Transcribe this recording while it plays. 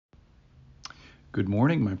Good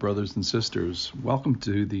morning, my brothers and sisters. Welcome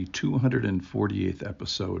to the 248th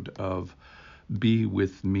episode of Be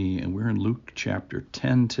With Me. And we're in Luke chapter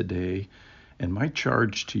 10 today. And my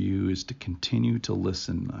charge to you is to continue to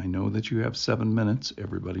listen. I know that you have 7 minutes,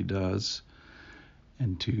 everybody does,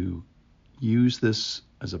 and to use this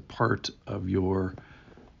as a part of your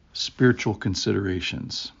spiritual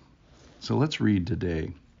considerations. So let's read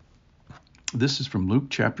today. This is from Luke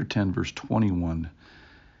chapter 10, verse 21.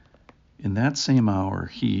 In that same hour,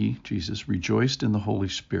 he, Jesus, rejoiced in the Holy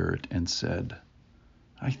Spirit and said,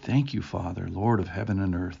 I thank you, Father, Lord of heaven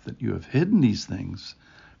and earth, that you have hidden these things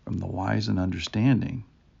from the wise and understanding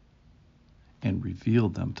and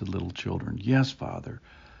revealed them to little children. Yes, Father,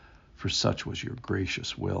 for such was your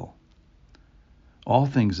gracious will. All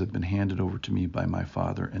things have been handed over to me by my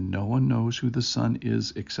Father, and no one knows who the Son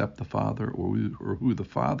is except the Father, or who the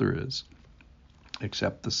Father is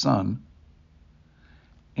except the Son,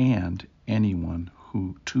 and anyone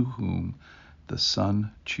to whom the Son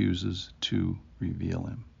chooses to reveal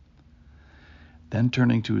him. Then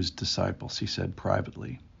turning to his disciples, he said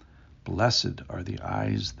privately, Blessed are the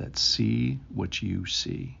eyes that see what you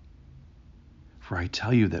see. For I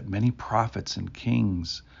tell you that many prophets and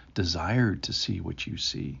kings desired to see what you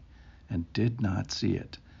see, and did not see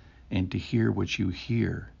it, and to hear what you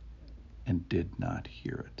hear, and did not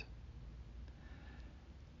hear it.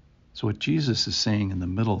 So what Jesus is saying in the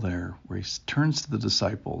middle there, where he turns to the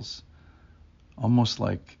disciples, almost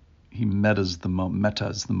like he metas the moment,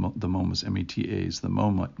 M-E-T-A-s, the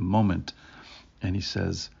moment, and he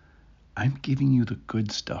says, I'm giving you the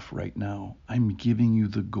good stuff right now. I'm giving you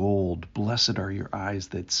the gold. Blessed are your eyes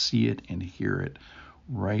that see it and hear it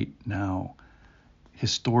right now.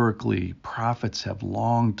 Historically, prophets have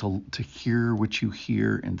longed to hear what you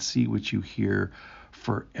hear and see what you hear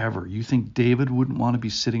forever. You think David wouldn't want to be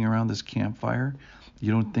sitting around this campfire?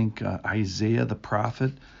 You don't think Isaiah the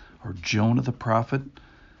prophet or Jonah the prophet?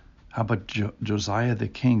 How about Josiah the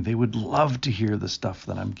king? They would love to hear the stuff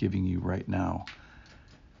that I'm giving you right now.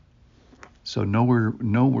 So know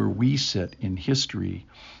where we sit in history,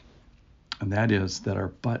 and that is that our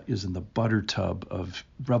butt is in the butter tub of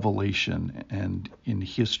revelation and in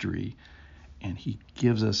history, and he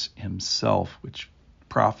gives us himself, which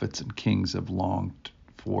prophets and kings have longed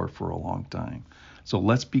for a long time. So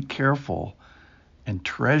let's be careful and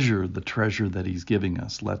treasure the treasure that he's giving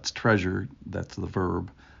us. Let's treasure, that's the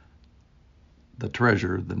verb, the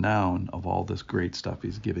treasure, the noun of all this great stuff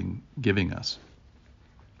he's giving us.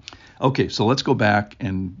 Okay, so let's go back,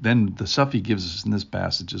 and then the stuff he gives us in this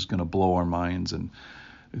passage is going to blow our minds, and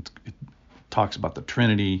it talks about the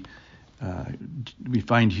Trinity. We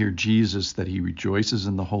find here Jesus, that he rejoices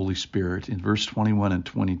in the Holy Spirit. In verse 21 and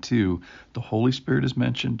 22, the Holy Spirit is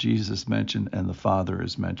mentioned, Jesus is mentioned, and the Father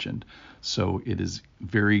is mentioned. So it is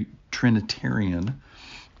very Trinitarian,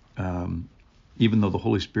 even though the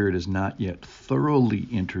Holy Spirit is not yet thoroughly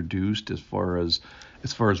introduced as far as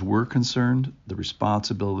we're concerned, the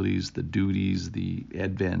responsibilities, the duties, the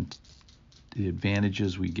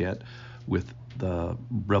advantages we get with the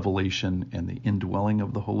revelation and the indwelling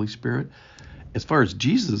of the Holy Spirit. As far as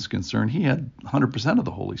Jesus is concerned, he had 100% of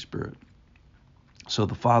the Holy Spirit. So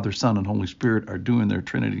the Father, Son, and Holy Spirit are doing their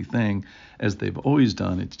Trinity thing as they've always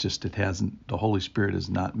done. It's just the Holy Spirit is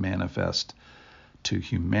not manifest to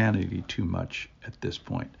humanity too much at this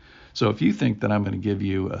point. So if you think that I'm going to give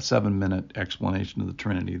you a 7-minute explanation of the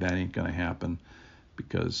Trinity, that ain't going to happen,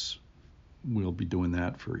 because we'll be doing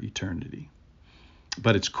that for eternity.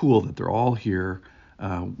 But it's cool that they're all here.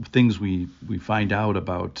 Things we find out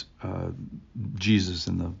about Jesus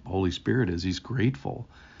and the Holy Spirit is he's grateful.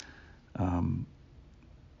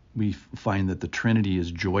 We find that the Trinity is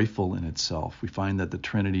joyful in itself. We find that the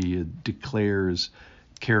Trinity declares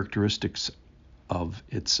characteristics of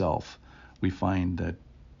itself. We find that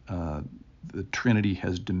the Trinity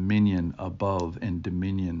has dominion above and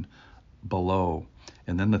dominion below.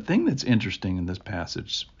 And then the thing that's interesting in this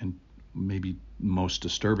passage, and maybe most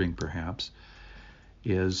disturbing perhaps,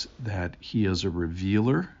 is that he is a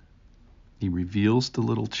revealer. He reveals to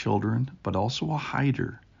little children, but also a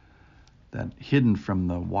hider, that hidden from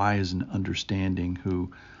the wise and understanding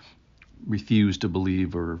who refuse to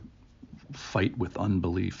believe or fight with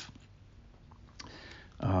unbelief.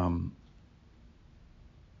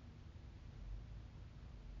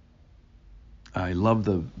 I love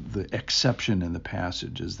the exception in the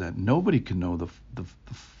passage is that nobody can know the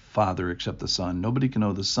Father except the Son. Nobody can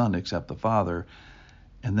know the Son except the Father.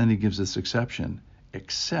 And then he gives this exception,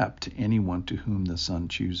 except anyone to whom the Son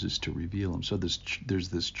chooses to reveal him. So there's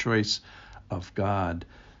this choice of God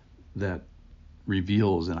that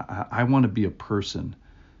reveals. And I want to be a person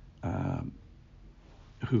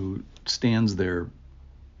who stands there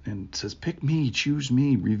and says, pick me, choose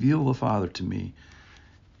me, reveal the Father to me.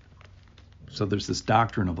 So there's this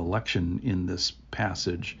doctrine of election in this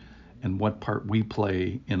passage, and what part we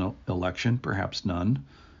play in election, perhaps none.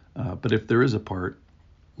 But if there is a part,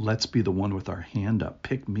 let's be the one with our hand up.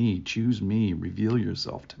 Pick me, choose me, reveal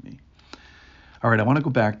yourself to me. All right, I want to go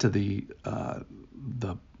back to the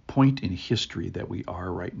point in history that we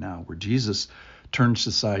are right now, where Jesus turns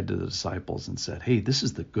aside to the disciples and said, hey, this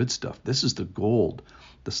is the good stuff. This is the gold,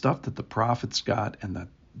 the stuff that the prophets got and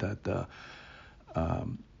that the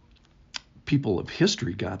people of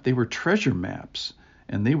history got. They were treasure maps,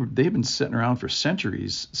 and they've been sitting around for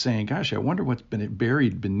centuries saying, gosh, I wonder what's been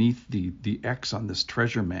buried beneath the X on this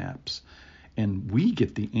treasure maps. And we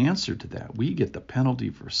get the answer to that. We get the penalty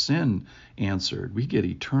for sin answered. We get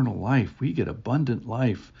eternal life. We get abundant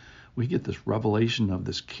life. We get this revelation of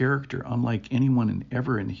this character unlike anyone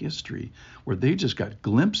ever in history, where they just got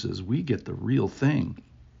glimpses. We get the real thing.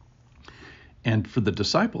 And for the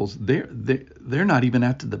disciples, they're not even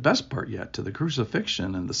at to the best part yet, to the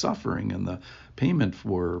crucifixion and the suffering and the payment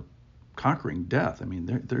for conquering death. I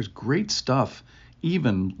mean, there's great stuff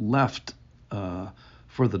even left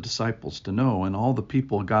for the disciples to know. And all the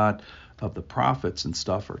people got of the prophets and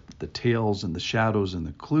stuff are the tales and the shadows and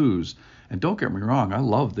the clues. And don't get me wrong, I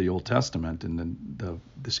love the Old Testament and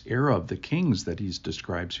this era of the kings that he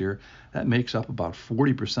describes here. That makes up about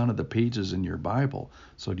 40% of the pages in your Bible.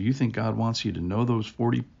 So do you think God wants you to know those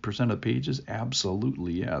 40% of pages?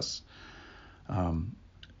 Absolutely, yes.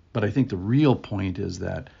 But I think the real point is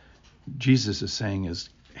that Jesus is saying is,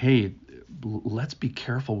 hey, let's be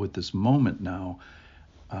careful with this moment now.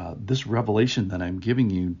 This revelation that I'm giving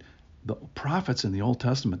you, the prophets in the Old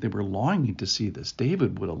Testament, they were longing to see this.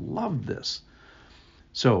 David would have loved this.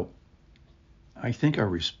 So I think our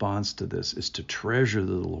response to this is to treasure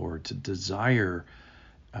the Lord, to desire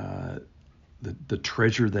the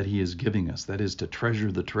treasure that he is giving us. That is, to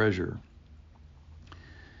treasure the treasure.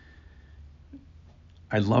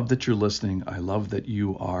 I love that you're listening. I love that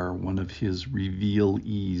you are one of his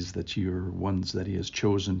revealees, that you're ones that he has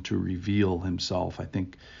chosen to reveal himself. I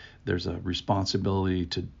think there's a responsibility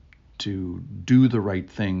to do the right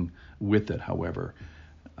thing with it, however.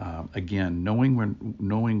 Again,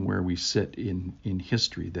 knowing where we sit in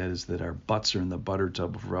history, that is, that our butts are in the butter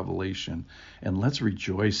tub of Revelation. And let's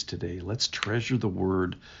rejoice today. Let's treasure the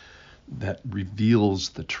word that reveals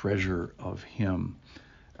the treasure of him.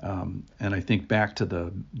 And I think back to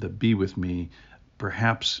the be with me,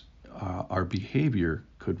 perhaps our behavior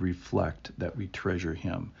could reflect that we treasure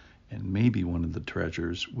him. And maybe one of the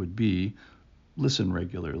treasures would be listen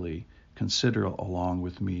regularly, consider along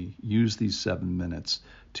with me, use these 7 minutes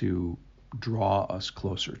to draw us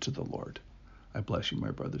closer to the Lord. I bless you,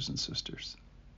 my brothers and sisters.